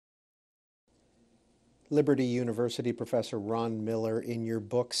Liberty University professor Ron Miller. In your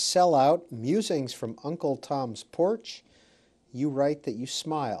book, Sellout, Musings from Uncle Tom's Porch, you write that you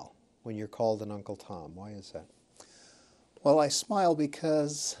smile when you're called an Uncle Tom. Why is that? Well, I smile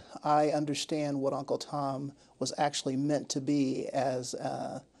because I understand what Uncle Tom was actually meant to be as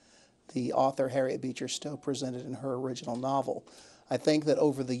the author Harriet Beecher Stowe presented in her original novel. I think that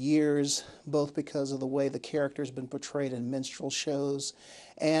over the years, both because of the way the character's been portrayed in minstrel shows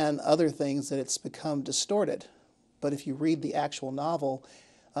and other things, that it's become distorted. But if you read the actual novel,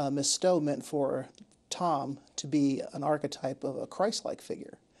 Miss Stowe meant for Tom to be an archetype of a Christ-like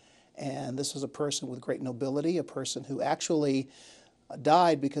figure. And this was a person with great nobility, a person who actually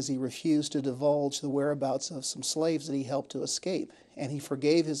died because he refused to divulge the whereabouts of some slaves that he helped to escape. And he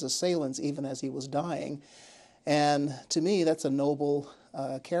forgave his assailants even as he was dying. And to me, that's a noble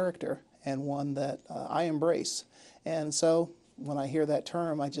character and one that I embrace. And so when I hear that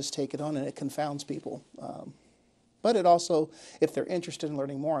term, I just take it on, and it confounds people. But it also, if they're interested in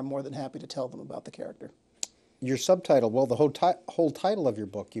learning more, I'm more than happy to tell them about the character. Your subtitle, well, the whole title of your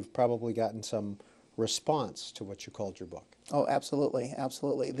book, you've probably gotten some response to what you called your book. Oh, absolutely,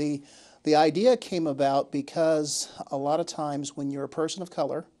 absolutely. The idea came about because a lot of times when you're a person of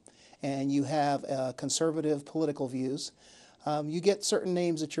color and you have conservative political views, you get certain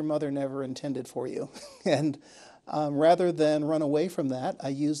names that your mother never intended for you. And rather than run away from that, I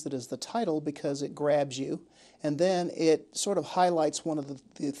used it as the title because it grabs you. And then it sort of highlights one of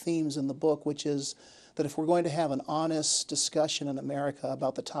the themes in the book, which is that if we're going to have an honest discussion in America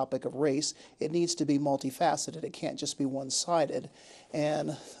about the topic of race, it needs to be multifaceted. It can't just be one-sided.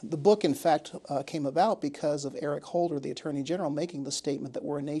 And the book, in fact, came about because of Eric Holder, the Attorney General, making the statement that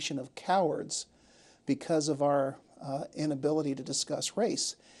we're a nation of cowards because of our inability to discuss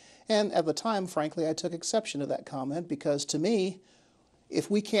race. And at the time, frankly, I took exception to that comment because, to me, if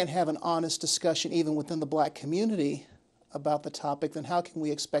we can't have an honest discussion even within the black community about the topic, then how can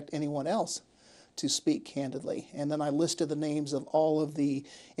we expect anyone else to speak candidly? And then I listed the names of all of the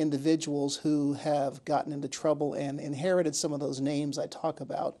individuals who have gotten into trouble and inherited some of those names I talk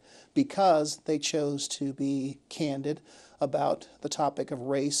about because they chose to be candid about the topic of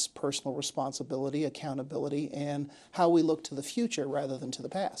race, personal responsibility, accountability, and how we look to the future rather than to the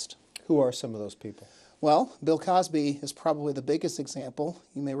past. Who are some of those people? Well, Bill Cosby is probably the biggest example.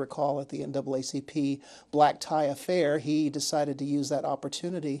 You may recall at the NAACP Black Tie Affair, he decided to use that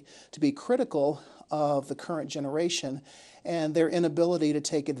opportunity to be critical of the current generation and their inability to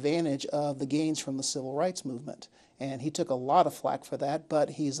take advantage of the gains from the civil rights movement. And he took a lot of flack for that,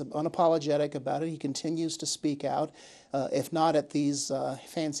 but he's unapologetic about it. He continues to speak out, if not at these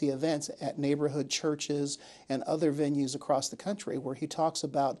fancy events, at neighborhood churches and other venues across the country, where he talks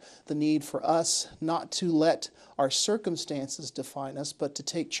about the need for us not to let our circumstances define us, but to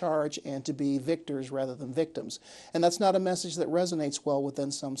take charge and to be victors rather than victims. And that's not a message that resonates well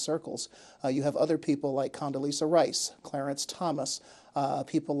within some circles. You have other people like Condoleezza Rice, Clarence Thomas,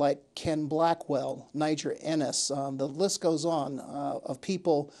 people like Ken Blackwell, Niger Ennis, the list goes on of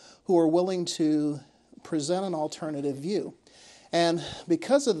people who are willing to present an alternative view. And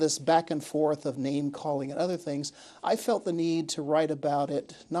because of this back and forth of name calling and other things, I felt the need to write about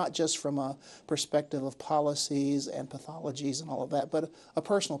it, not just from a perspective of policies and pathologies and all of that, but a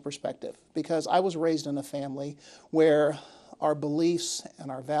personal perspective. Because I was raised in a family where our beliefs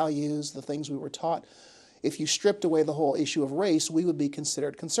and our values, the things we were taught, if you stripped away the whole issue of race, we would be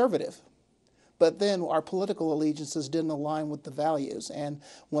considered conservative. But then our political allegiances didn't align with the values. And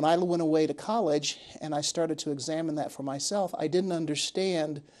when I went away to college and I started to examine that for myself, I didn't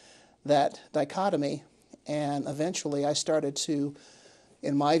understand that dichotomy. And eventually I started to,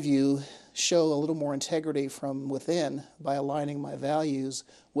 in my view, show a little more integrity from within by aligning my values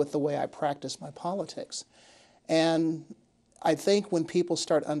with the way I practice my politics. And I think when people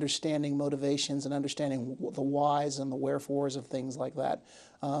start understanding motivations and understanding the whys and the wherefores of things like that,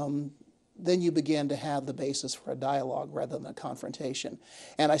 then you begin to have the basis for a dialogue rather than a confrontation.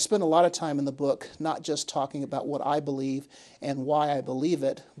 And I spend a lot of time in the book not just talking about what I believe and why I believe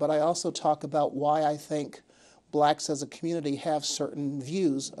it, but I also talk about why I think blacks as a community have certain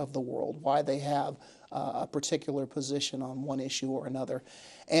views of the world, why they have a particular position on one issue or another.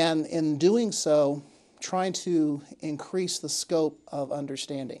 And in doing so, trying to increase the scope of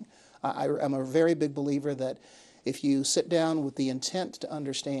understanding. I'm a very big believer that if you sit down with the intent to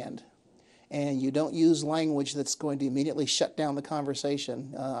understand and you don't use language that's going to immediately shut down the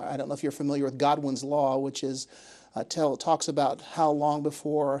conversation, I don't know if you're familiar with Godwin's Law, which is talks about how long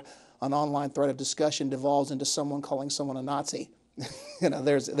before an online thread of discussion devolves into someone calling someone a Nazi.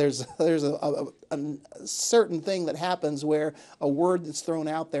 There's a certain thing that happens where a word that's thrown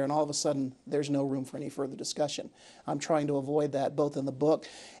out there and all of a sudden there's no room for any further discussion. I'm trying to avoid that both in the book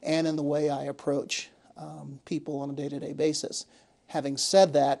and in the way I approach people on a day-to-day basis. Having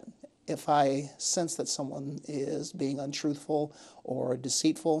said that, if I sense that someone is being untruthful or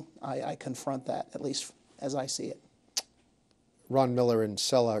deceitful, I confront that, at least as I see it. Ron Miller, in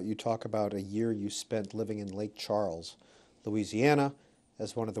Sellout, you talk about a year you spent living in Lake Charles, Louisiana,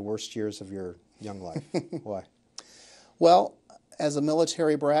 as one of the worst years of your young life. Why? Well, as a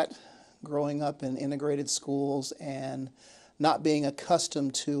military brat, growing up in integrated schools and not being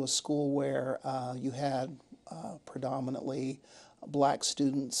accustomed to a school where you had predominantly black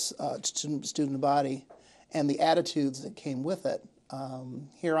students, student body, and the attitudes that came with it.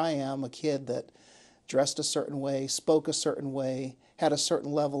 Here I am, a kid that dressed a certain way, spoke a certain way, had a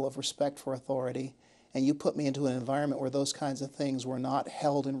certain level of respect for authority, and you put me into an environment where those kinds of things were not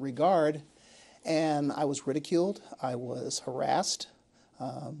held in regard, and I was ridiculed, I was harassed,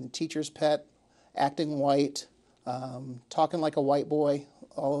 teacher's pet, acting white, talking like a white boy,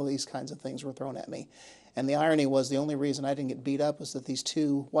 all of these kinds of things were thrown at me. And the irony was the only reason I didn't get beat up was that these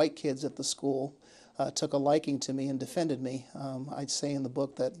two white kids at the school took a liking to me and defended me. I'd say in the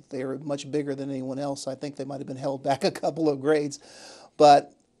book that they were much bigger than anyone else. I think they might have been held back a couple of grades.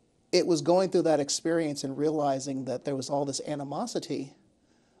 But it was going through that experience and realizing that there was all this animosity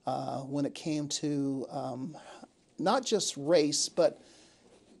when it came to not just race, but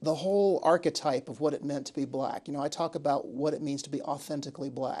the whole archetype of what it meant to be black. I talk about what it means to be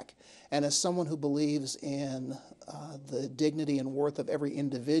authentically black. And as someone who believes in the dignity and worth of every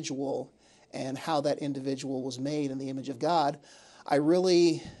individual and how that individual was made in the image of God, I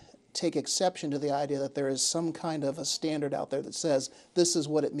really take exception to the idea that there is some kind of a standard out there that says this is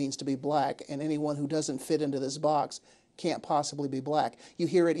what it means to be black, and anyone who doesn't fit into this box can't possibly be black. You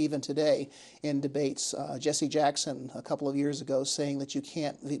hear it even today in debates. Jesse Jackson, a couple of years ago, saying that you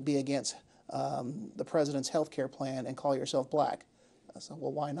can't be against the president's health care plan and call yourself black. I said,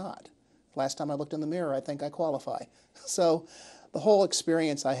 well, why not? Last time I looked in the mirror, I think I qualify. So the whole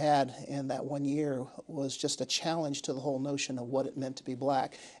experience I had in that 1 year was just a challenge to the whole notion of what it meant to be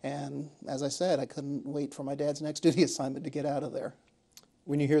black. And as I said, I couldn't wait for my dad's next duty assignment to get out of there.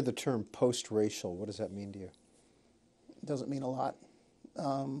 When you hear the term post-racial, what does that mean to you? It doesn't mean a lot.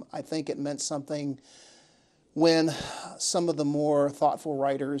 I think it meant something when some of the more thoughtful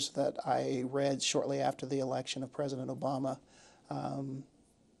writers that I read shortly after the election of President Obama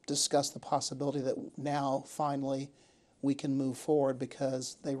discussed the possibility that now finally we can move forward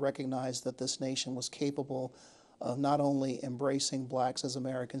because they recognized that this nation was capable of not only embracing blacks as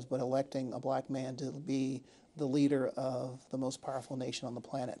Americans, but electing a black man to be the leader of the most powerful nation on the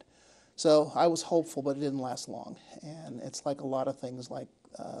planet. So I was hopeful, but it didn't last long. And it's like a lot of things like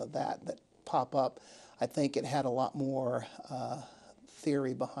that pop up. I think it had a lot more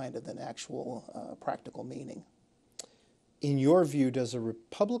theory behind it than actual practical meaning. In your view, does the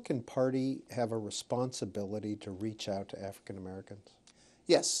Republican Party have a responsibility to reach out to African Americans?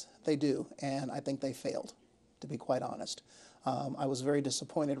 Yes, they do, and I think they failed, to be quite honest. I was very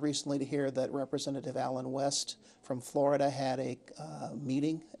disappointed recently to hear that Representative Allen West from Florida had a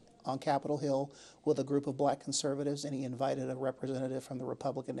meeting on Capitol Hill with a group of black conservatives, and he invited a representative from the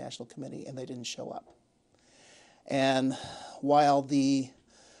Republican National Committee, and they didn't show up. And while the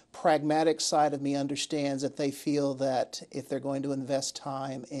pragmatic side of me understands that they feel that if they're going to invest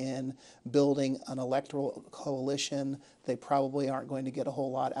time in building an electoral coalition, they probably aren't going to get a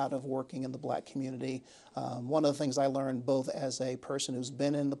whole lot out of working in the black community. One of the things I learned both as a person who's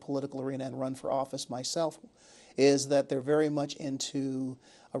been in the political arena and run for office myself is that they're very much into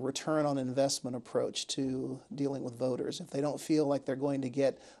a return on investment approach to dealing with voters. If they don't feel like they're going to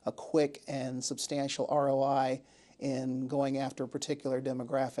get a quick and substantial ROI in going after a particular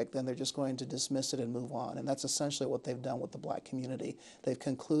demographic, then they're just going to dismiss it and move on. And that's essentially what they've done with the black community. They've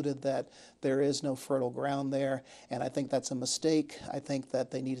concluded that there is no fertile ground there, and I think that's a mistake. I think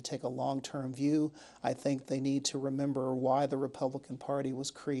that they need to take a long-term view. I think they need to remember why the Republican Party was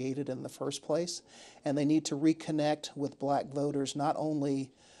created in the first place, and they need to reconnect with black voters, not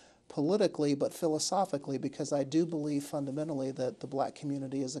only politically but philosophically, because I do believe fundamentally that the black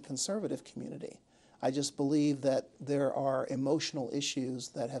community is a conservative community. I just believe that there are emotional issues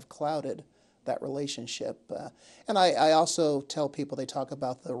that have clouded that relationship. And I also tell people, they talk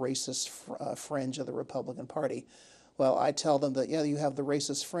about the racist fringe of the Republican Party. Well, I tell them that, yeah, you have the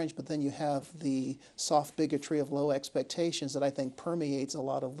racist fringe, but then you have the soft bigotry of low expectations that I think permeates a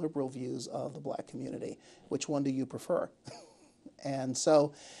lot of liberal views of the black community. Which one do you prefer? And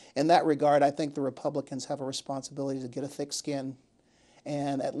so in that regard, I think the Republicans have a responsibility to get a thick skin,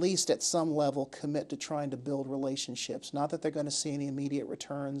 and at least at some level commit to trying to build relationships. Not that they're going to see any immediate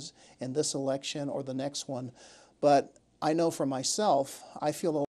returns in this election or the next one, but I know for myself, I feel